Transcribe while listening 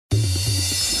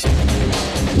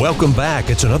Welcome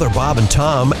back. It's another Bob and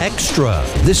Tom Extra.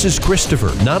 This is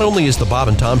Christopher. Not only is the Bob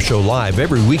and Tom Show live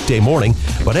every weekday morning,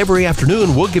 but every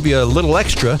afternoon we'll give you a little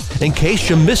extra in case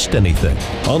you missed anything.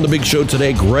 On the big show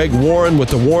today, Greg Warren with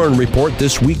the Warren Report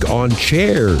this week on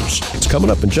chairs. It's coming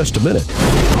up in just a minute.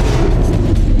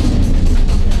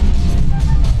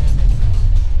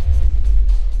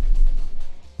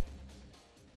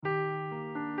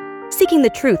 Seeking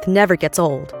the truth never gets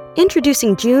old.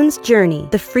 Introducing June's Journey,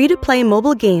 the free-to-play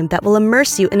mobile game that will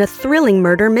immerse you in a thrilling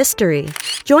murder mystery.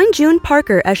 Join June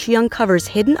Parker as she uncovers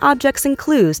hidden objects and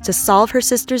clues to solve her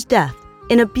sister's death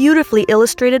in a beautifully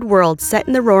illustrated world set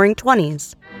in the Roaring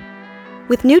 '20s.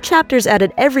 With new chapters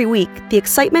added every week, the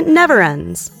excitement never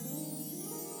ends.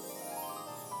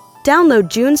 Download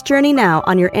June's Journey now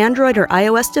on your Android or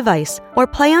iOS device, or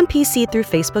play on PC through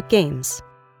Facebook Games.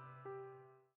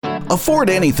 Afford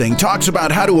Anything talks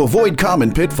about how to avoid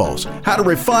common pitfalls, how to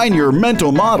refine your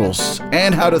mental models,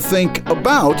 and how to think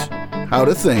about how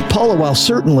to think. Paula, while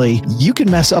certainly you can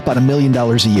mess up on $1 million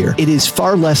a year, it is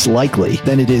far less likely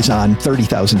than it is on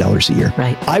 $30,000 a year.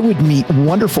 Right. I would meet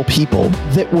wonderful people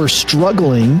that were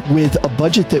struggling with a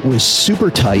budget that was super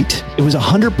tight. It was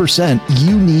 100%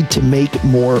 you need to make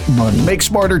more money. Make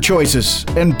smarter choices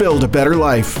and build a better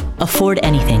life. Afford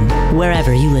Anything,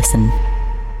 wherever you listen.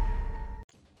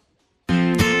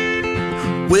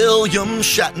 William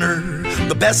Shatner,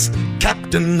 the best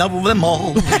captain of them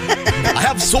all. I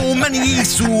have so many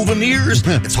souvenirs,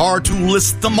 it's hard to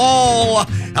list them all.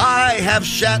 I have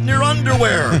Shatner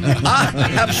underwear. I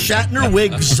have Shatner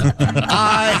wigs.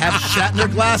 I have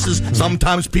Shatner glasses.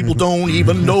 Sometimes people don't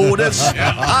even notice.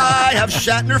 I have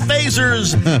Shatner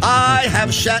phasers. I have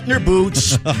Shatner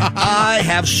boots. I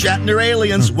have Shatner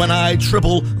aliens. When I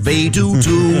triple, they do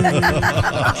too.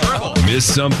 Miss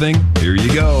something? Here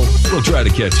you go. We'll try to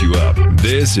catch you up.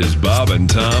 This is Bob and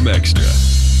Tom Extra.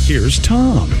 Here's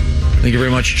Tom. Thank you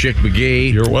very much, Chick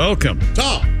McGee. You're welcome.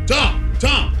 Tom.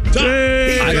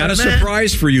 Hey, I got a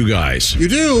surprise for you guys. You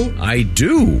do? I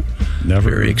do.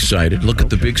 Never. Very excited. Look at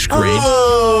the big screen.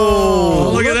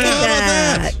 Oh, look at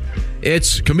that.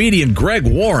 It's comedian Greg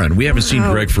Warren. We haven't seen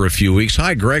Greg for a few weeks.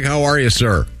 Hi, Greg. How are you,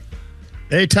 sir?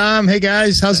 Hey, Tom. Hey,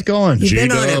 guys. How's it going? You've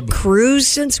been on a cruise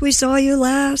since we saw you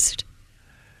last?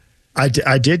 I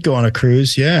did go on a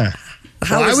cruise, yeah.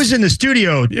 I was in the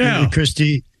studio,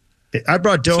 Christy. I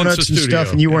brought donuts and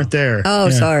stuff, and you weren't there. Oh,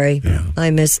 sorry. Yeah. I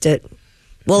missed it.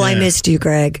 Well, I missed you,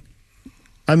 Greg.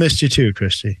 I missed you too,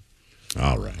 Christy.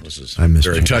 All right. This is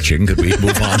very touching. Could we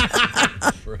move on?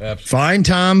 Perhaps. Fine,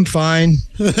 Tom. Fine.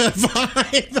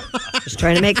 Just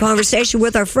trying to make conversation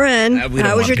with our friend.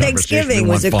 How was your Thanksgiving?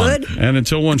 Was it good? And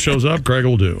until one shows up, Greg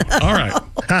will do. All right.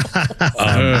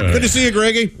 Good to see you,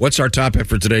 Greggy. What's our topic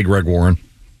for today, Greg Warren?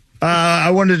 I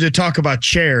wanted to talk about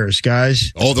chairs,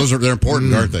 guys. Oh, they're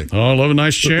important, aren't they? Oh, I love a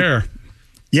nice chair.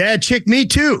 Yeah, Chick, me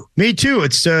too.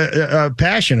 It's a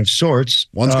passion of sorts.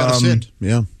 One's got to sit.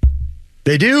 Yeah.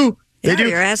 They do. They do.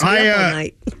 You're asking me up all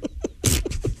night.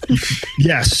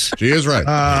 Yes. She is right.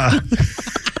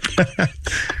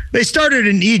 They started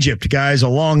in Egypt, guys, a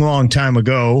long, long time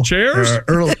ago. Chairs?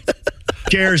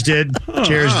 Chairs did.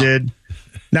 Chairs did.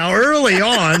 Now, early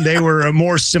on, they were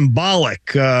more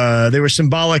symbolic. They were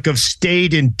symbolic of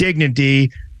state and dignity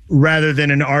rather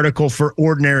than an article for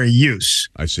ordinary use.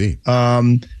 I see.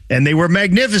 And they were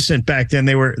magnificent back then.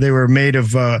 They were made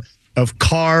of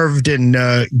carved and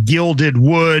gilded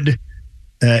wood,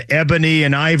 ebony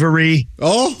and ivory.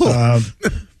 Oh,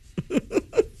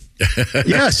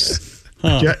 yes.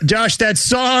 Huh. Josh, that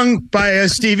song by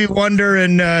Stevie Wonder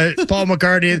and Paul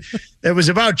McCartney, it was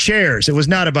about chairs. It was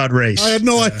not about race. I had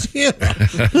no idea.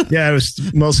 Yeah, it was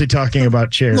mostly talking about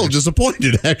chairs. A little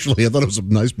disappointed, actually. I thought it was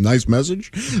a nice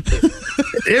message.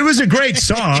 It was a great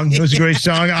song.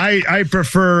 I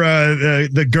prefer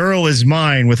The Girl Is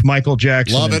Mine with Michael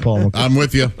Jackson. Love and it. Paul McCartney. I'm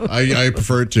with you. I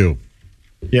prefer it too.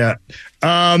 Yeah.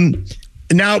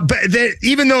 Now,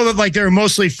 even though like they're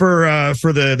mostly for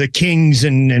the kings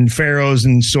and pharaohs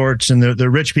and sorts and the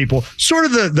rich people, sort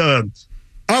of the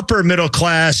upper middle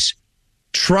class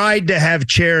tried to have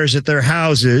chairs at their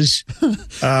houses,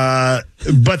 but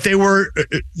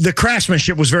the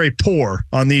craftsmanship was very poor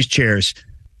on these chairs.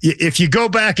 If you go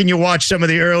back and you watch some of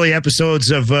the early episodes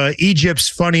of Egypt's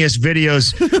Funniest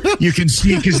Videos, you can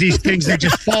see because these things, they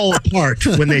just fall apart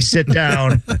when they sit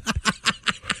down.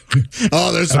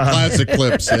 Oh, there's some classic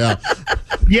clips. Yeah.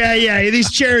 Yeah.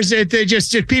 These chairs, they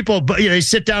just people, they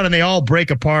sit down and they all break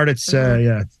apart. It's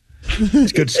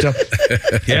it's good stuff.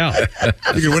 Yeah.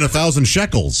 You could win 1,000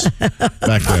 shekels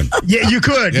back then. Yeah, you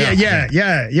could. Yeah.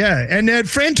 And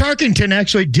Fran Tarkington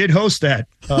actually did host that.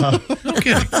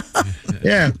 Okay.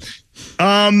 Yeah.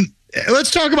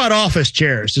 let's talk about office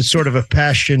chairs. It's sort of a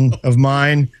passion of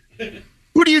mine.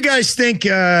 Who do you guys think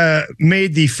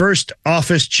made the first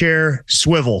office chair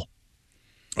swivel?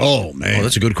 Oh, man.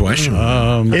 That's a good question.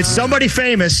 It's somebody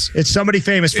famous. It's somebody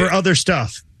famous for other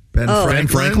stuff. Ben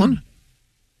Franklin?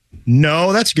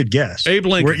 No, that's a good guess. Abe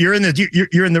Lincoln. You're in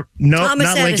the no, Thomas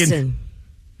not Edison. Lincoln.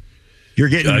 You're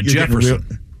getting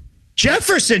Jefferson.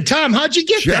 Jefferson. Tom, how'd you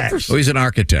get that? Oh, he's an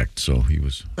architect, so he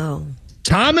was. Oh.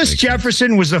 Thomas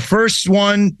Jefferson was the first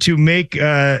one to make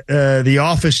the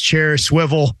office chair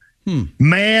swivel.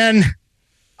 Man,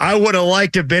 I would have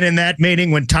liked to have been in that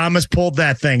meeting when Thomas pulled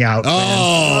that thing out.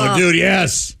 Oh, dude,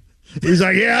 yes. He's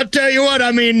like, yeah, I'll tell you what.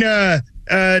 I mean,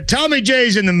 Tommy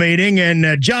J's in the meeting,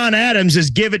 and John Adams is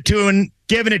giving it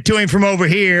to him from over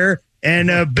here,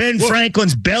 and Ben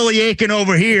Franklin's belly aching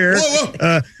over here.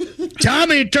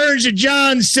 Tommy turns to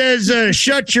John and says,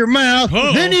 shut your mouth.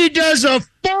 Then he does a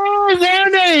full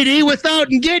 180 without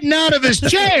getting out of his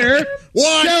chair.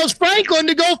 Tells Franklin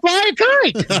to go fly a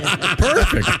kite.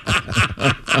 Perfect.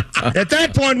 At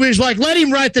that point, we was like, let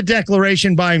him write the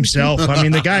Declaration by himself. I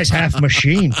mean, the guy's half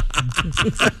machine.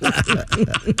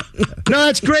 No,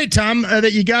 that's great, Tom,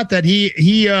 that you got that.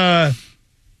 He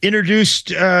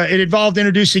introduced, it involved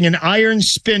introducing an iron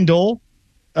spindle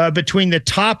between the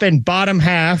top and bottom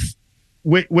half,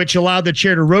 which allowed the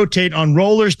chair to rotate on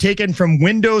rollers taken from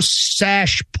window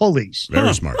sash pulleys.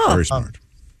 Very smart. Very smart.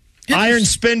 Iron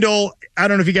Spindle, I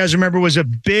don't know if you guys remember, was a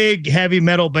big heavy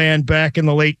metal band back in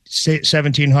the late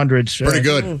 1700s. Pretty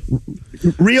good.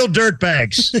 Real dirt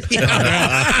bags.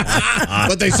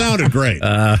 But they sounded great.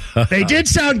 They did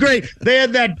sound great. They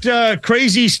had that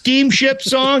crazy steamship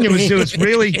song. It was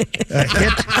really a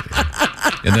hit.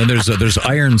 And then there's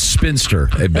Iron Spinster,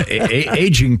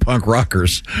 aging punk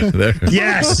rockers.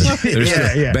 Yes. There's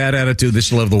bad attitude. They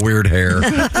still have the weird hair.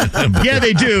 Yeah,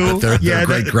 they do. They're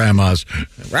great grandmas.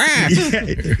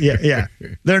 Yeah.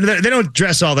 They don't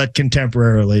dress all that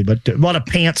contemporarily, but a lot of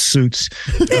pantsuits.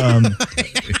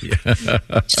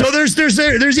 So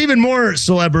there's even more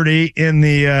celebrity in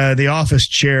the office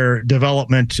chair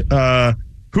development.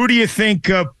 Who do you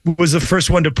think was the first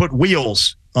one to put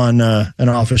wheels on an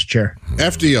office chair?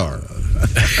 FDR.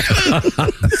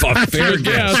 Fair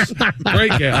guess.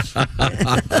 Great guess.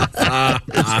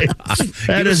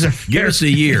 Give us a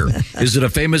year. Is it a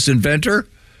famous inventor?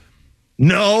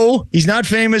 No, he's not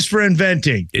famous for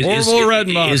inventing. Orville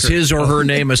Redenbacher. Is his or her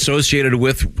name associated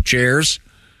with chairs?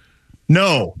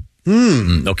 No.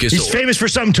 Okay, he's famous for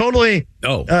something totally.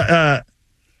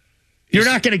 You're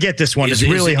not going to get this one. It's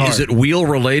really hard. Is it wheel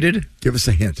related? Give us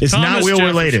a hint. It's not wheel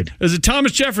related. Is it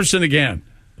Thomas Jefferson again?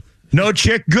 No,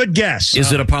 chick. Good guess.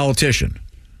 Is it a politician?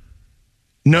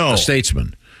 No. A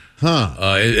statesman?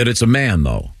 It's a man,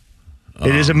 though.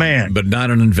 It is a man. But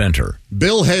not an inventor.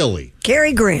 Bill Haley.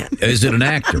 Cary Grant. Is it an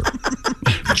actor?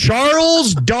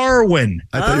 Charles Darwin.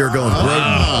 I thought you were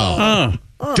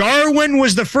going Darwin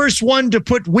was the first one to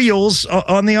put wheels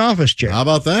on the office chair. How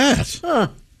about that?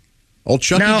 Old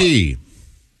Chucky D.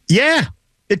 Yeah.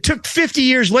 It took 50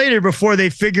 years later before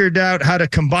they figured out how to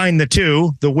combine the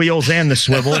two, the wheels and the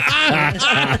swivel.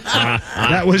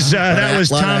 That was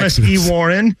Thomas E.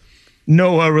 Warren.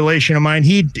 No relation of mine.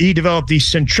 He developed the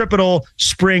centripetal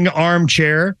spring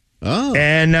armchair. Oh.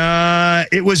 And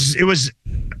it was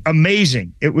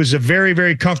amazing. It was a very,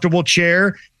 very comfortable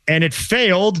chair, and it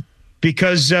failed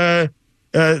because the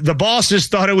bosses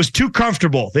thought it was too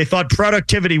comfortable. They thought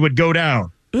productivity would go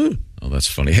down. Oh, that's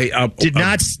funny. Hey,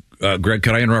 Greg,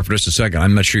 could I interrupt for just a second?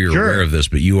 I'm not sure you're aware of this,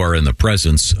 but you are in the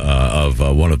presence of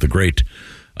one of the great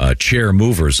chair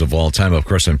movers of all time. Of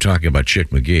course, I'm talking about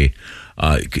Chick McGee.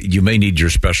 You may need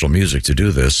your special music to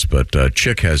do this, but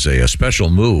Chick has a special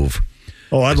move.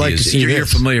 Oh, I'd like to see this. You're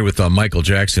familiar with Michael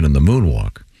Jackson and the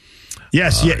moonwalk.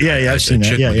 Yes, I've seen that.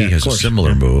 Chick McGee has a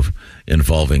similar move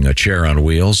involving a chair on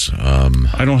wheels.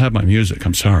 I don't have my music.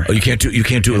 I'm sorry. Oh, you can't do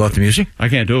it without the music? I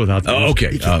can't do it without the music.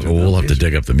 Okay. We'll have to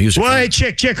dig up the music. Well, hey,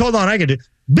 Chick, hold on. I can do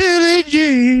Billie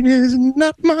Jean is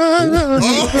not my love.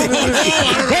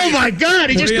 Oh, my God.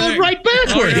 He just goes right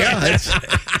backward. Yeah,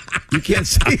 you can't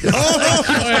see it.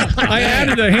 I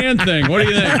added a hand thing. What do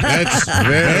you think? That's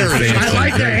very I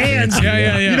like the hands.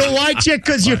 Yeah. You know why, Chick?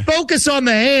 Because you focus on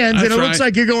the hands, and it looks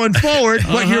like you're going forward,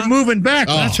 but you're moving back.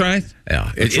 That's right.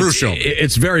 Yeah,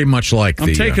 it's very much like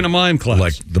I'm taking a mime class.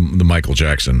 Like the Michael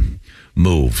Jackson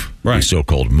move, right? The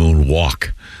so-called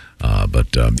moonwalk.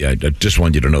 But I just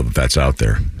wanted you to know that that's out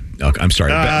there. I'm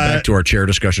sorry. Back to our chair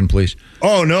discussion, please.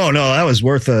 Oh no, that was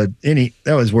worth a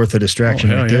distraction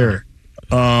there.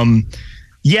 That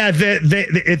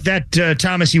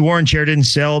Thomas E. Warren chair didn't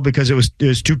sell because it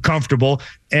was too comfortable,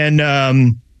 and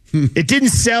It didn't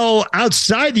sell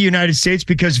outside the United States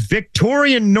because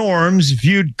Victorian norms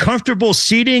viewed comfortable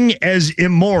seating as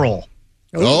immoral.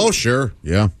 Oh, sure.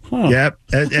 Yeah. Huh. Yep.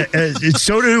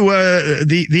 So do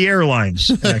the airlines.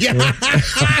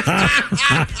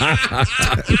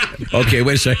 Okay,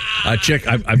 wait a sec. Chick,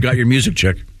 I've got your music,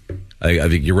 Chick. I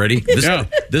think you ready?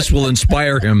 This will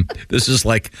inspire him. This is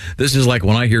like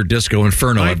when I hear Disco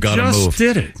Inferno. I've got to move. I just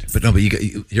did it. But no, but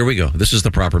here we go. This is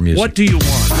the proper music. What do you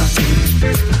want?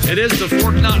 It is the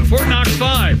Fort Knox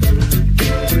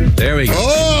 5. There we go.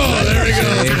 Oh, there we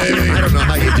go, baby. I don't know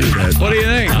how you do that. What do you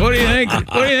think? What do you think?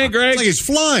 What do you think, Greg? It's like he's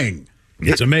flying.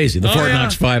 It's amazing. The Fort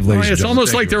Knox 5, ladies and It's gentlemen.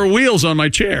 almost like there are wheels on my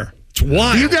chair. It's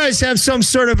wild. Do you guys have some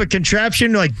sort of a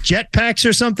contraption like jetpacks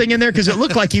or something in there? Because it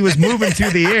looked like he was moving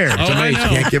through the air. Oh, I know.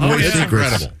 Can't give away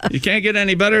secrets. Incredible. You can't get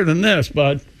any better than this,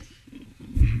 bud.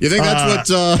 You think that's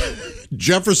what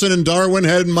Jefferson and Darwin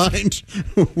had in mind?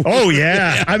 Oh,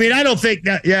 yeah. I mean, I don't think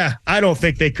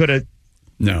they could have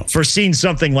foreseen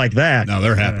something like that. No,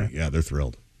 they're happy. Yeah, they're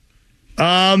thrilled.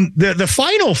 The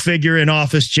final figure in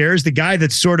office chairs, the guy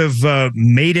that sort of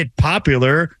made it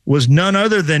popular, was none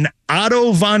other than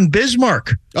Otto von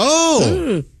Bismarck.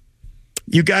 Oh.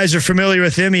 You guys are familiar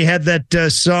with him. He had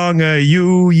that song,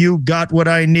 You Got What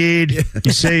I Need.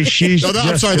 You say she's... No,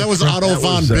 I'm sorry. That was Otto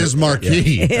von Bismarck.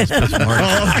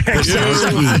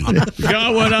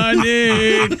 Got what I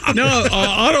need. No,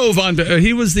 Otto von...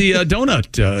 he was the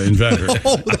donut inventor.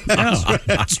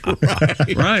 That's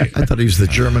right. Right. I thought he was the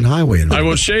German highway inventor. I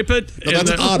will shape it. No,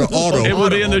 that's Otto. It will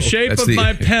be in the shape of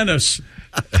my penis.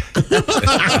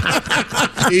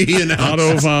 He announced.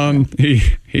 Otto von...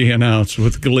 He announced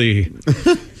with glee.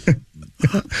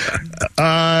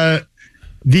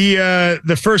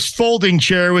 The first folding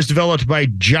chair was developed by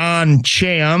John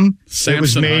Cham. It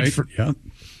was made for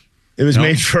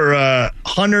made for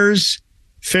hunters,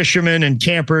 fishermen, and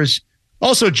campers.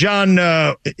 Also, John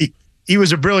he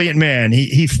was a brilliant man.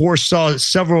 He foresaw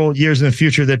several years in the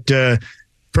future that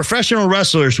professional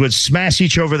wrestlers would smash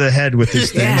each over the head with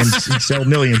this thing and sell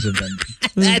millions of them.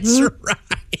 That's right.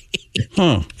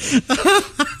 Huh.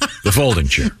 The folding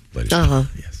chair, ladies and gentlemen.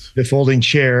 Yes. The folding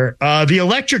chair. The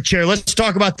electric chair. Let's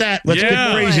talk about that. Let's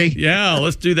get crazy. Yeah,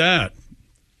 let's do that.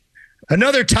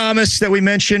 Another Thomas that we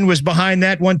mentioned was behind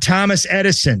that one, Thomas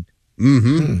Edison.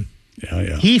 Mm-hmm.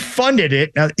 Yeah. He funded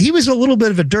it. Now, he was a little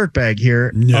bit of a dirtbag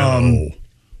here. No.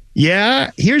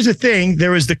 Yeah, here's the thing.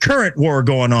 There was the current war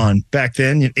going on back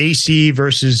then, AC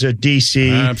versus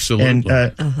DC. Absolutely.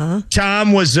 And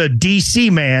Tom was a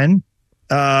DC man.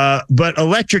 But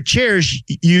electric chairs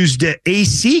used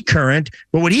AC current.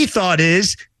 But what he thought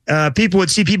is people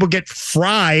would see people get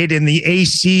fried in the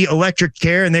AC electric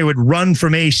chair and they would run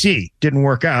from AC. Didn't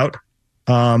work out.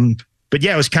 But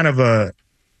yeah, it was kind of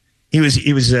it was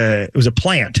a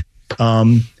plant.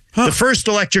 The first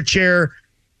electric chair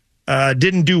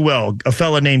didn't do well. A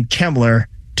fella named Kemmler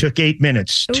took 8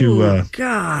 minutes to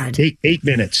God. 8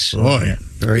 minutes. Boy.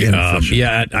 Very inefficient.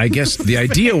 Yeah, I guess the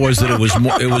idea was that it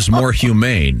was more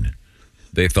humane.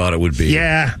 They thought it would be.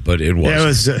 Yeah. But it wasn't. It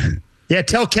was,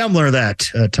 tell Kemmler that,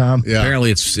 Tom. Yeah.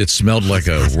 Apparently, it smelled like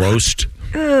a roast.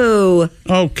 Oh.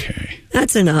 Okay.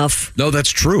 That's enough. No, that's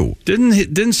true.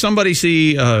 Didn't somebody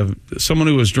see someone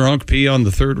who was drunk pee on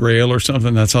the third rail or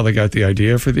something? That's how they got the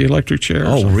idea for the electric chair.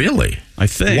 Oh, really? I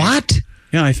think. What?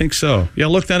 Yeah, I think so. Yeah,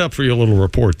 look that up for your little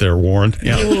report there, Warren.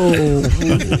 Yeah.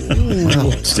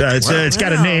 It's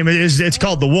got a name. It's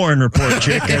called the Warren Report,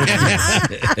 Chick.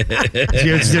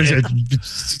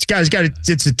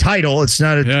 It's a title. It's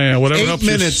not a... Yeah, whatever 8 helps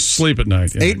minutes. you sleep at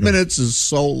night. Yeah, 8 minutes is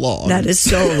so long. That is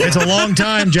so long. It's a long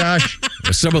time, Josh.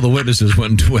 Some of the witnesses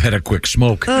went and had a quick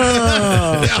smoke.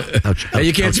 Ouch, Hey,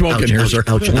 you can't smoke in here, sir.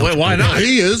 ouch. Why not?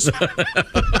 He is.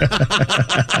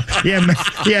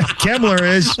 Yeah, Kemmler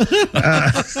is.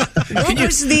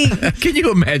 Can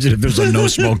you imagine if there's a no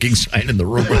smoking sign in the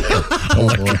room?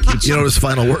 You know what his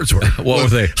final words were? What were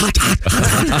they?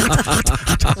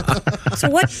 So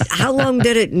how long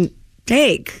did it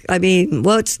take? I mean,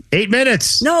 what's 8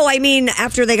 minutes? No, I mean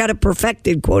after they got it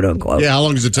perfected, quote unquote. Yeah, how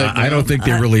long does it take? I don't think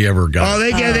they really ever got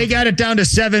it. They got it down to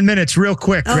 7 minutes real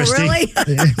quick, Oh, Christy. really?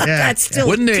 Yeah. That's still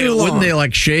Wouldn't too long. they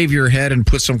like shave your head and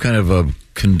put some kind of a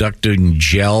conducting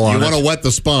gel on You it? want to wet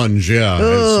the sponge, yeah.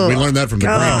 We learned that from the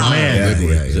Green Mile, didn't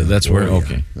we? So that's where,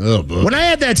 okay. Oh, boy. When I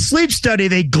had that sleep study,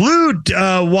 they glued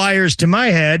wires to my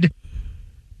head.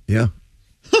 Yeah.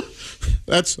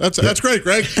 That's great,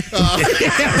 Greg.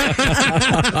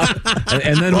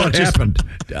 And then what happened?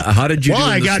 How did you? Well,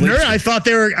 I got nervous. I thought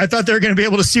they were going to be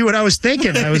able to see what I was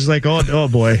thinking. I was like, oh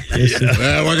boy.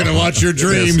 We're going to watch your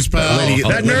dreams, pal.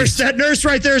 That nurse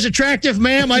right there is attractive,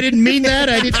 ma'am. I didn't mean that.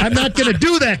 I'm not going to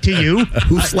do that to you.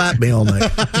 Who slapped me all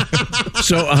night?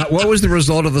 So, what was the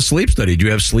result of the sleep study? Do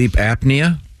you have sleep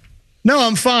apnea? No,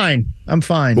 I'm fine.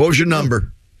 What was your number? Do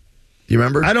you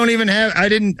remember? I don't even have.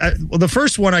 Well, the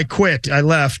first one I quit. I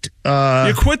left.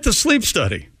 You quit the sleep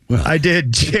study. Well, I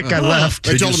did, Chick. I left.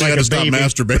 They told me I had to stop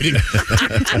masturbating.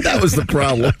 That was the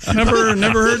problem. Never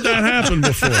heard that happen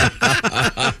before.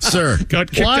 Sir.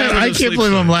 Got kicked out of I can't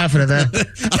believe I'm laughing at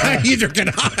that. Either can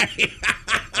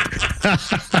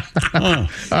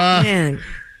I.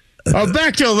 Man.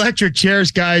 Back to electric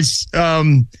chairs, guys.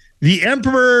 The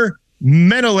Emperor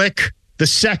Menelik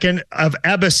II of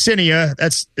Abyssinia,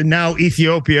 that's now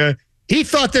Ethiopia, he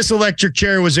thought this electric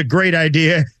chair was a great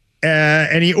idea,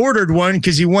 and he ordered one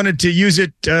because he wanted to use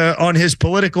it on his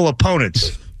political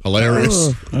opponents.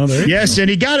 Hilarious. Yes,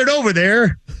 and he got it over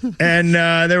there, and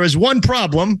there was one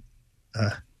problem.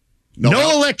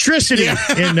 No electricity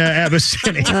in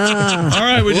Abyssinia. All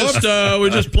right, we just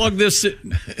plug this.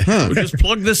 We just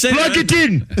plug this in. Plug it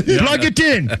in. Plug it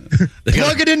in.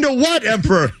 Plug it into what,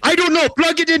 Emperor? I don't know.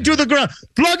 Plug it into the ground.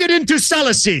 Plug it into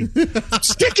Salicene.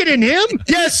 Stick it in him.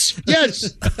 Yes.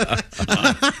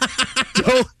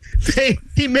 So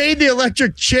he made the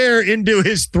electric chair into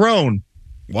his throne.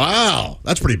 Wow,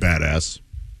 that's pretty badass.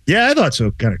 Yeah, I thought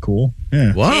so. Kind of cool.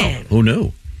 Yeah. Wow, who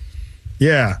knew?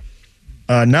 Yeah.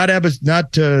 Not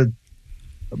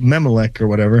Memelek or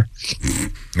whatever.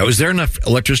 Now, is there enough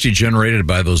electricity generated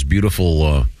by those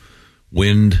beautiful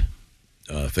wind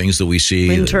things that we see?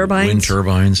 Wind turbines? Wind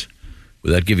turbines.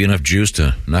 Would that give you enough juice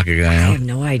to knock a guy out? I have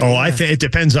no idea. Oh, I think it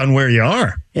depends on where you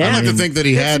are. Yeah. I like to think that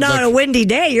he had. It's not a windy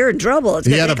day. You're in trouble.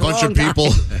 He had a bunch of people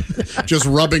just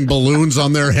rubbing balloons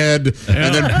on their head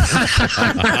and then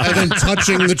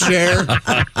touching the chair.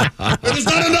 It is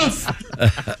not enough.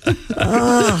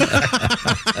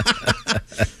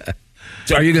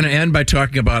 So are you going to end by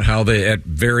talking about how at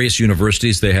various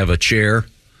universities they have a chair?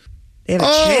 They have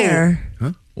a chair.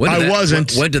 Huh? I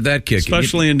wasn't. When did that kick?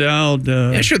 Specially endowed.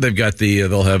 Yeah, sure. They've got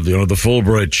they'll have the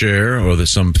Fulbright chair or there's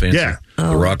some fancy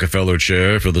the Rockefeller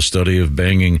chair for the study of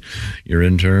banging your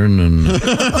intern. And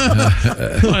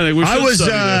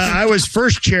I was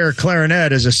first chair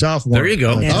clarinet as a sophomore. There you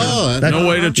go. Yeah. Oh, no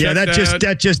way to check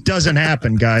that just doesn't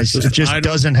happen, guys. It just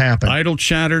doesn't happen. Idle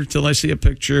chatter till I see a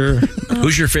picture.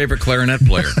 Who's your favorite clarinet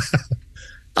player?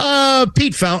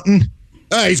 Pete Fountain.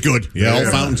 He's good. Yeah, old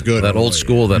Fountain's good. That old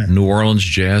school, that New Orleans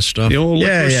jazz stuff. The old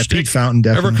licorice stick. Pete Fountain,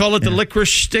 definitely. Ever call it the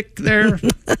licorice stick there,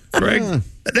 Greg?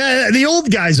 The old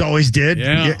guys always did.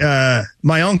 Yeah.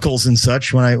 My uncles and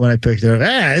such, when I picked it up,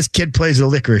 this kid plays the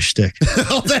licorice stick.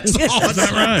 Oh, that's awesome. Is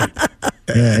that right?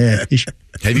 Yeah.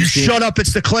 Have you seen, shut up,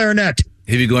 it's the clarinet.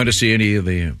 Have you gone to see any of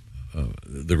the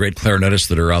great clarinetists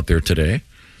that are out there today?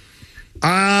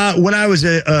 When I was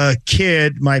a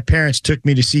kid, my parents took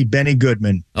me to see Benny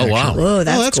Goodman. Oh, wow. Whoa,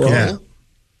 that's cool.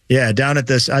 Yeah, down at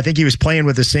this, I think he was playing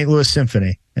with the St. Louis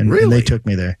Symphony, and they took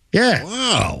me there. Yeah.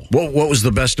 Wow. What was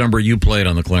the best number you played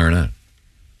on the clarinet?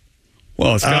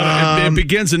 Well, it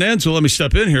begins and ends. So let me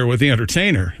step in here with the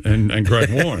entertainer and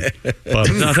Greg Warren. If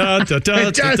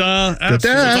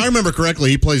I remember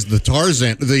correctly, he plays the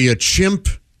Tarzan, the chimp.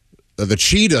 The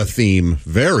cheetah theme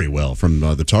very well from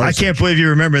the Tarzan. I can't believe you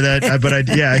remember that, but I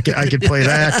could play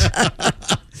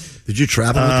that. Did you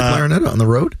travel with the clarinet on the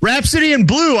road? Rhapsody in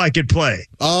Blue, I could play.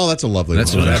 Oh, that's a lovely one.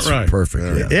 That's right.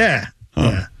 Perfect. Yeah.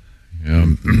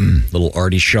 Little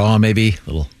Artie Shaw, maybe.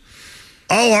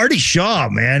 Oh, Artie Shaw,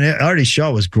 man. Artie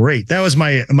Shaw was great. That was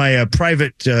my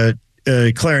private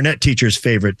clarinet teacher's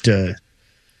favorite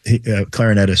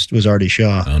clarinetist was Artie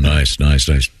Shaw. Oh, nice. Was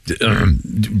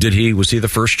he the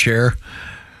first chair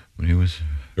when he was,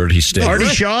 or did he stay? Artie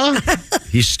Shaw?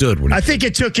 He stood when I think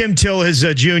it took him till his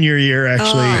junior year,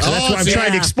 actually. So that's why I'm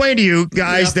trying to explain to you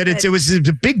guys that it was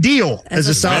a big deal as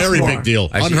a sophomore. Very big deal.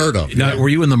 Unheard of. Now, were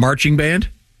you in the marching band?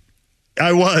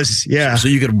 I was, yeah. So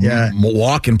you could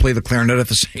walk and play the clarinet at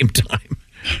the same time.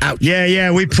 Ouch.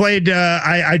 Yeah. We played,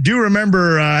 I do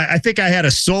remember, I think I had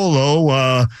a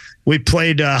solo. We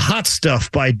played Hot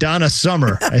Stuff by Donna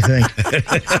Summer, I think.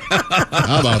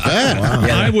 How about that? Wow.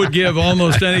 Yeah. I would give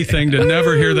almost anything to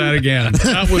never hear that again.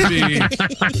 That would be...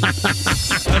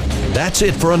 That's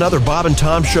it for another Bob and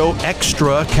Tom Show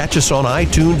Extra. Catch us on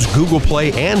iTunes, Google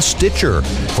Play, and Stitcher.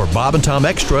 For Bob and Tom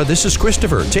Extra, this is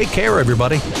Christopher. Take care,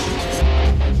 everybody.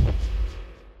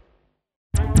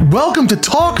 welcome to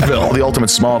Talkville, the ultimate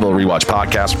Smallville rewatch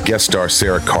podcast. Guest star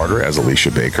Sarah Carter as Alicia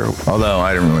Baker, although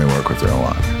I didn't really work with her a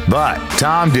lot. But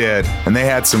Tom did, and they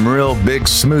had some real big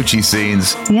smoochy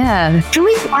scenes. Yeah. Can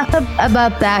we talk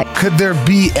about that? Could there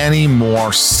be any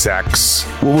more sex?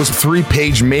 What was a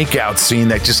 3-page makeout scene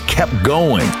that just kept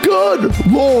going? Good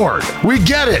Lord, we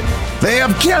get it. They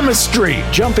have chemistry.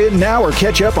 Jump in now or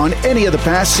catch up on any of the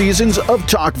past seasons of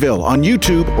Talkville on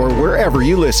YouTube or wherever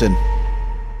you listen.